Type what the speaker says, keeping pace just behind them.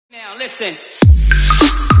Now listen.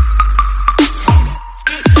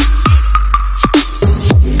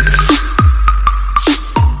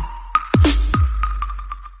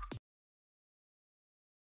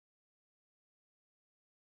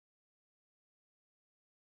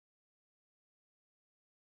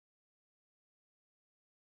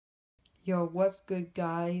 Yo, what's good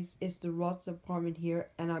guys? It's the Ross Apartment here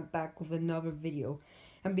and I'm back with another video.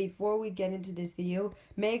 And before we get into this video,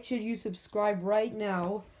 make sure you subscribe right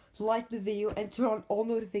now, like the video and turn on all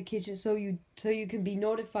notifications so you can be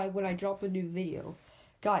notified when I drop a new video.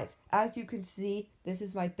 Guys, as you can see, this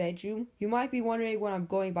is my bedroom. You might be wondering what I'm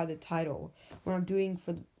going by the title, what I'm doing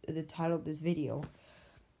for the title of this video.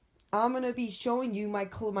 I'm going to be showing you my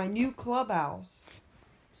new clubhouse.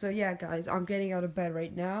 So yeah guys, I'm getting out of bed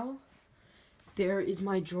right now. There is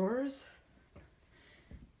my drawers.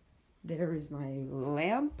 There is my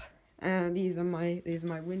lamp, and these are my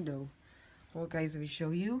window. Well, guys, let me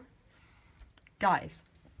show you. Guys,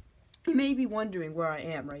 you may be wondering where I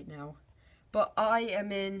am right now, but I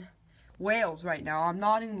am in Wales right now. I'm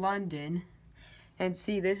not in London. And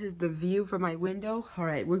see, this is the view from my window. All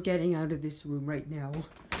right, we're getting out of this room right now.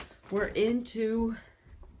 We're into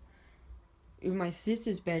my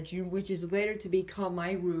sister's bedroom, which is later to become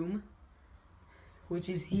my room, which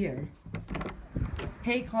is here.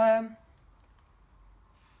 Hey, Clem.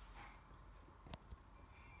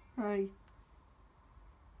 Hi.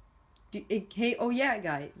 Hey, oh yeah,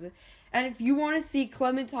 guys. And if you want to see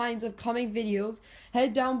Clementine's upcoming videos,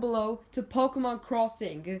 head down below to Pokemon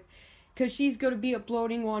Crossing, because she's going to be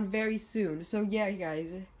uploading one very soon. So yeah,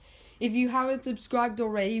 guys. If you haven't subscribed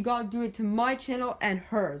already, you gotta do it to my channel and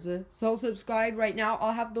hers. So subscribe right now.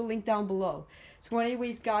 I'll have the link down below. So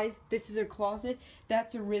anyways, guys, this is her closet.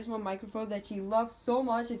 That's her Risma microphone that she loves so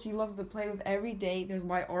much and she loves to play with every day. There's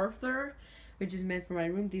my Arthur, which is meant for my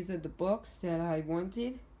room. These are the books that I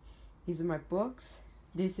wanted. These are my books.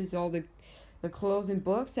 This is all the clothes and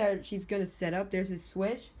books that she's gonna set up. There's a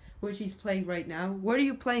Switch, which she's playing right now. What are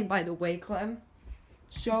you playing, by the way, Clem?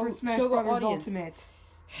 Show the audience. Ultimate.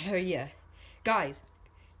 Oh yeah, guys,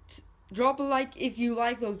 drop a like if you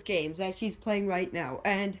like those games that she's playing right now.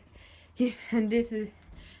 And there's the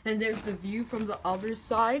view from the other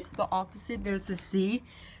side, the opposite. There's the sea,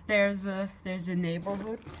 there's a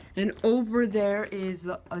neighborhood, and over there is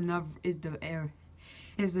another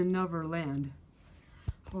land.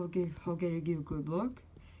 I'll give you a good look.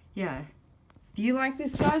 Yeah, do you like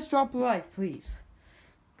this, guys? Drop a like, please.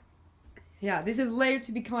 Yeah, this is later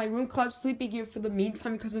to become my room. Club's sleeping here for the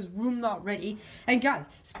meantime because his room not ready. And guys,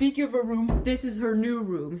 speaking of her room, this is her new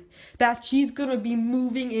room that she's gonna be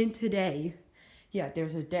moving in today. Yeah,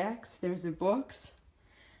 there's her decks, there's her books.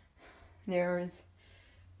 There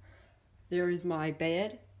is my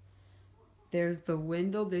bed. There's the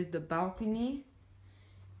window, there's the balcony.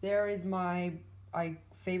 There is my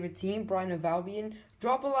favorite team, Brian of Albion.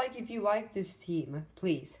 Drop a like if you like this team,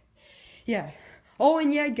 please. Yeah. Oh,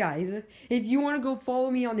 and yeah, guys, if you want to go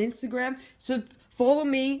follow me on Instagram, so follow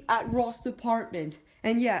me at Ross Apartment.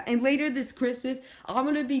 And yeah, and later this Christmas, I'm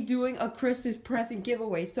going to be doing a Christmas present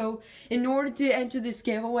giveaway. So in order to enter this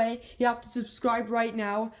giveaway, you have to subscribe right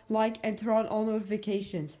now, like, and turn on all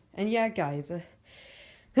notifications. And yeah, guys,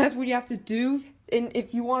 that's what you have to do. And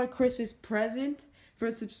if you want a Christmas present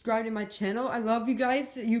for subscribing to my channel, I love you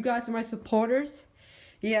guys. You guys are my supporters.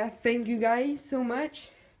 Yeah, thank you guys so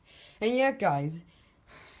much. And yeah, guys,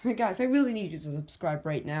 I really need you to subscribe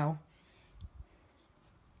right now.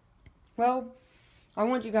 Well, I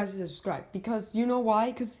want you guys to subscribe because you know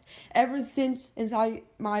why? Because ever since I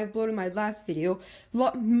uploaded my last video,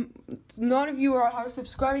 none of you are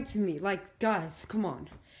subscribing to me. Like, guys, come on,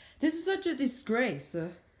 this is such a disgrace.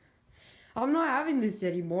 I'm not having this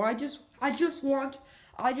anymore. I just want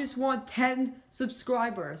 10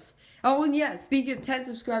 subscribers. Oh, and yeah, speaking of 10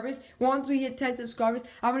 subscribers, once we hit 10 subscribers,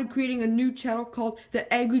 I'm going to be creating a new channel called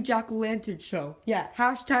The Angry Jack-O-Lantern Show. Yeah,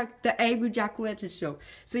 hashtag The Angry Jack-O-Lantern Show.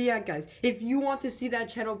 So yeah, guys, if you want to see that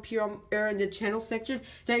channel appear in the channel section,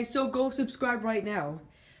 then so go subscribe right now.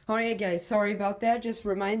 Alright, guys, sorry about that. Just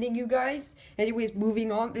reminding you guys. Anyways,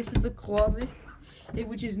 moving on. This is the closet,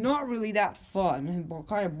 which is not really that fun,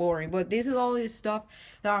 kind of boring, but this is all this stuff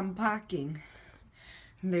that I'm packing.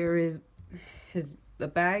 There is the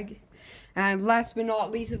bag, and last but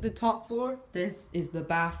not least, at the top floor, this is the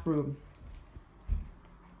bathroom.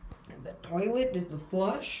 There's a toilet, there's the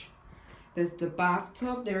flush, there's the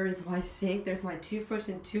bathtub, there is my sink, there's my toothbrush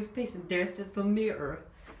and toothpaste, and there's the mirror.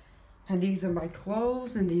 And these are my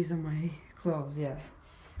clothes, and these are my clothes, yeah.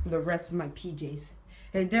 And the rest of my PJs.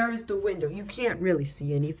 And there is the window. You can't really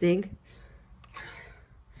see anything.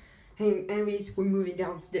 Hey, anyways, we're moving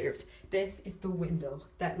downstairs. This is the window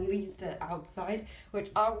that leads to outside, which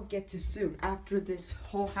I will get to soon after this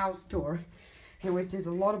whole house tour. Anyways, there's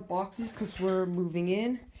a lot of boxes because we're moving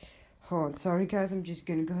in. Hold on, sorry guys, I'm just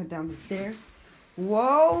gonna go down the stairs.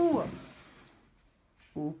 Whoa!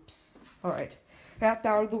 Oops. Alright, got that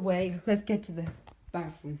out of the way. Let's get to the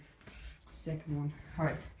bathroom. Second one.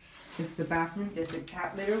 Alright, this is the bathroom. There's the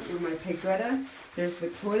cat litter with my Pegretta. There's the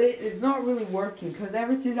toilet. It's not really working because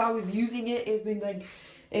ever since I was using it, it's been like,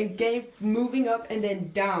 it gave moving up and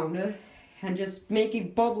then down and just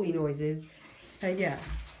making bubbly noises. And yeah.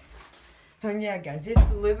 And yeah, guys, this is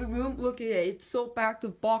the living room. Look at it. It's so packed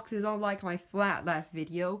with boxes, unlike my flat last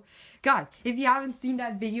video. Guys, if you haven't seen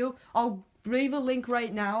that video, I'll leave a link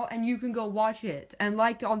right now, and you can go watch it. And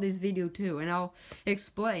like on this video, too. And I'll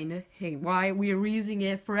explain why we are reusing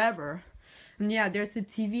it forever. And yeah, there's the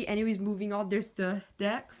TV. Anyways, moving on. There's the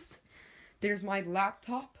decks. There's my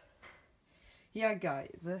laptop. Yeah,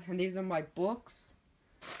 guys. And these are my books.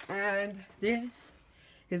 And this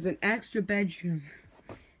is an extra bedroom.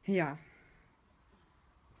 Yeah.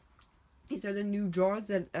 These are the new drawers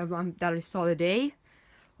that I saw today.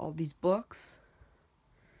 All these books.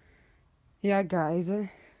 Yeah, guys. And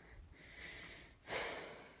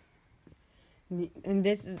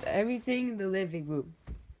this is everything in the living room.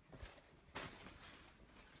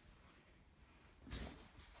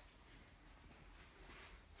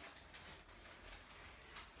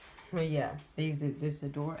 Oh yeah, there's the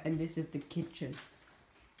door, and this is the kitchen.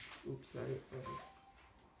 Oops, sorry.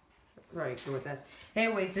 Right, go with that.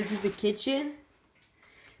 Anyways, this is the kitchen.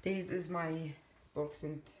 This is my books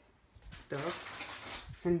and stuff.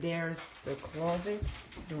 And there's the closet.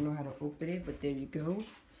 I don't know how to open it, but there you go.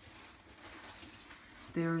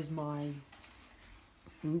 There is my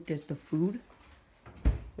food. There's the food.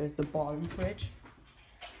 There's the bottom fridge.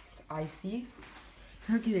 It's icy.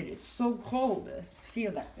 Look at it. It's so cold.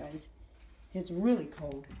 Feel that, guys. It's really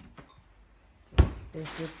cold.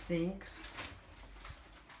 There's the sink.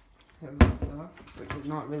 This up, which is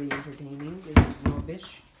not really entertaining. This is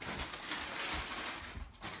rubbish.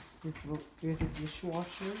 There's a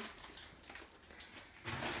dishwasher.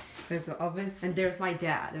 There's the oven, and there's my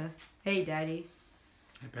dad. Hey, Daddy.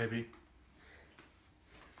 Hey, baby.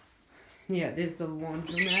 Yeah, there's the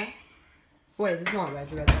laundromat. Wait, it's not a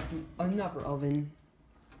laundromat. That's another oven.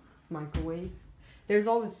 Microwave. There's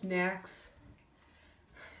all the snacks.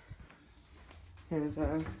 There's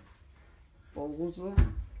bowls.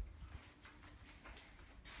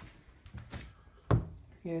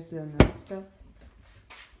 Here's the nice stuff.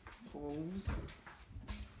 Bowls.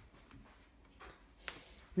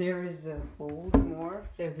 There is the bowls more.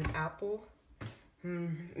 There's an apple.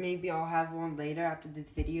 Maybe I'll have one later after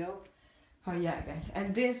this video. Oh yeah, guys.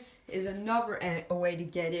 And this is another a way to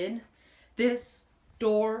get in. This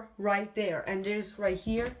door right there. And there's right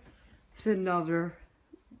here. It's another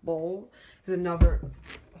bowl. There's another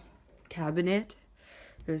cabinet.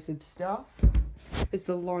 There's some stuff. It's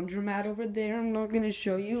the laundromat over there. I'm not gonna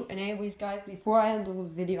show you. And anyways, guys, before I end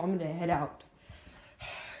this video, I'm gonna head out.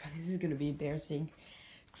 This is gonna be embarrassing.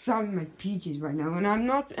 Cause I'm in my PJs right now, and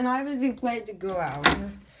I haven't even planned to go out.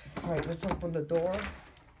 All right, let's open the door.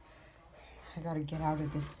 I gotta get out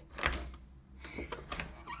of this.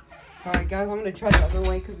 All right, guys, I'm gonna try the other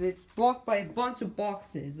way because it's blocked by a bunch of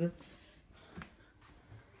boxes.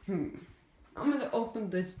 I'm gonna open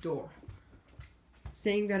this door.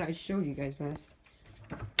 Saying that I showed you guys last.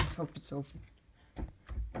 Let's hope it's open.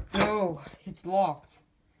 No, it's locked.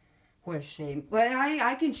 What a shame. But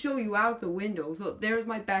I can show you out the window. So there's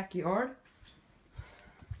my backyard.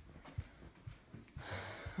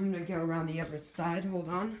 I'm gonna go around the other side. Hold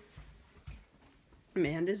on.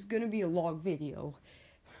 Man, this is gonna be a long video.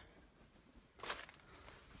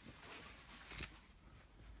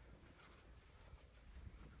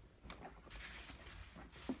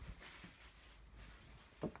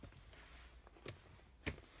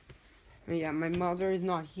 Yeah, my mother is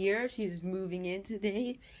not here. She's moving in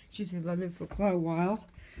today. She's in London for quite a while.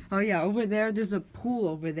 Oh yeah, over there's a pool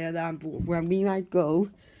over there where we might go.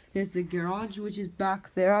 There's the garage, which is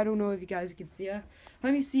back there. I don't know if you guys can see it.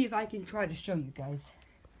 Let me see if I can try to show you guys.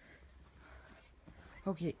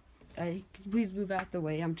 Okay, please move out the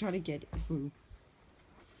way. I'm trying to get through.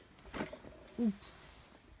 Oops.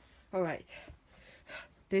 Alright.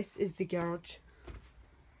 This is the garage.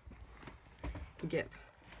 Yep.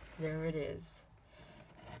 There it is.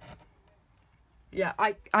 Yeah,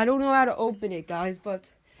 I don't know how to open it, guys, but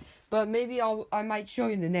maybe I might show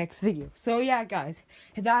you in the next video. So yeah, guys,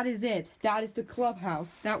 that is it. That is the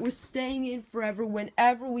clubhouse that we're staying in forever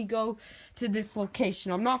whenever we go to this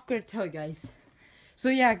location. I'm not gonna tell you guys. So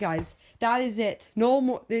yeah, guys, that is it. No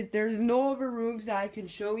more. There's no other rooms that I can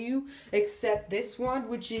show you except this one,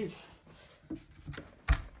 which is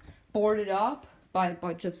boarded up by a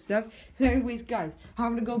bunch of stuff. So anyways, guys,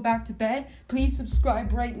 I'm gonna go back to bed. Please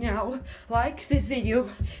subscribe right now, like this video,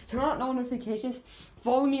 turn on notifications,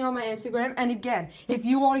 follow me on my Instagram, and again, if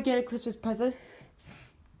you want to get a Christmas present,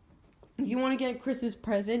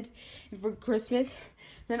 for Christmas,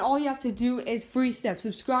 then all you have to do is 3 steps.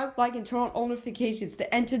 Subscribe, like, and turn on all notifications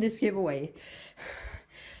to enter this giveaway.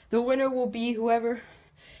 The winner will be whoever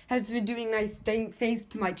has been doing nice things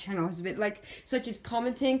to my channel, such as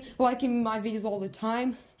commenting, liking my videos all the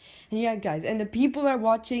time. And yeah, guys, and the people that are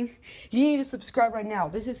watching, you need to subscribe right now.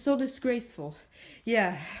 This is so disgraceful.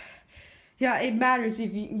 Yeah, it matters if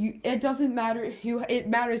it doesn't matter. It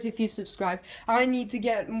matters if you subscribe. I need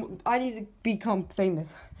to become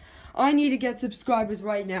famous. I need to get subscribers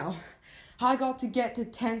right now. I got to get to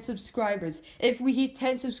 10 subscribers. If we hit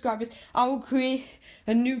 10 subscribers, I will create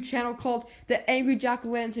a new channel called The Angry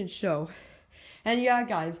Jack-O-Lantern Show. And yeah,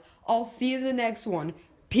 guys, I'll see you in the next one.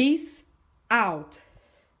 Peace out.